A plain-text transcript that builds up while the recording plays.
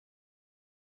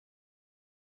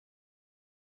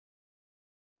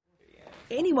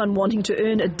Anyone wanting to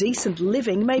earn a decent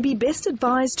living may be best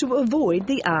advised to avoid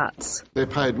the arts. They're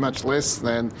paid much less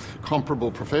than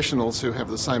comparable professionals who have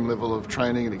the same level of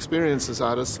training and experience as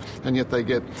artists, and yet they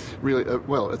get really,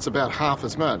 it's about half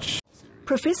as much.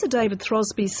 Professor David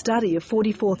Throsby's study of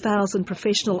 44,000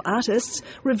 professional artists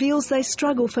reveals they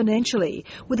struggle financially,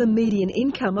 with a median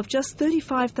income of just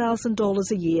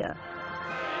 $35,000 a year.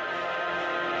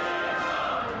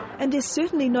 And there's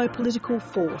certainly no political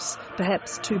force,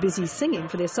 perhaps too busy singing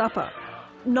for their supper.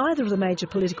 Neither of the major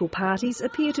political parties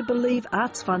appear to believe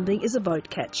arts funding is a vote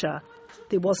catcher.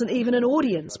 There wasn't even an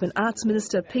audience when Arts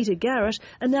Minister Peter Garrett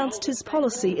announced his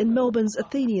policy in Melbourne's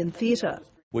Athenaeum Theatre.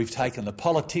 We've taken the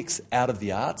politics out of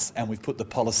the arts and we've put the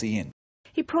policy in.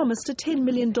 He promised a $10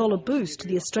 million boost to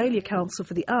the Australia Council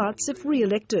for the Arts if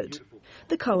re-elected.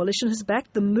 The coalition has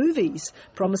backed the movies,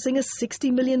 promising a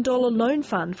 $60 million loan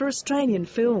fund for Australian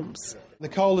films. The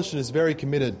coalition is very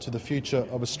committed to the future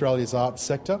of Australia's arts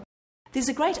sector. There's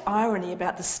a great irony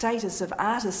about the status of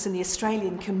artists in the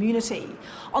Australian community.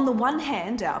 On the one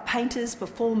hand, our painters,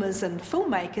 performers and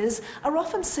filmmakers are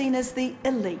often seen as the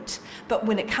elite, but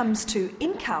when it comes to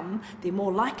income, they're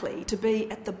more likely to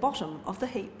be at the bottom of the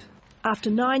heap.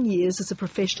 After 9 years as a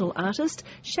professional artist,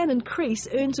 Shannon Crease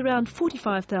earns around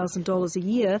 $45,000 a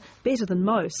year, better than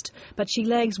most, but she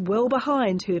lags well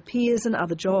behind her peers and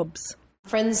other jobs.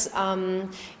 Friends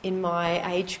in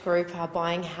my age group are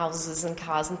buying houses and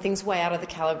cars and things way out of the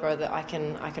calibre that I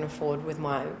can afford with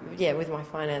my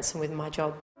finance and with my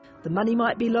job. The money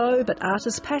might be low, but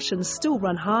artists' passions still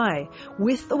run high.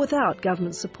 With or without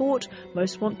government support,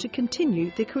 most want to continue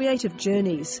their creative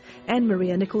journeys. Anne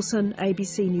Maria Nicholson,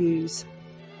 ABC News.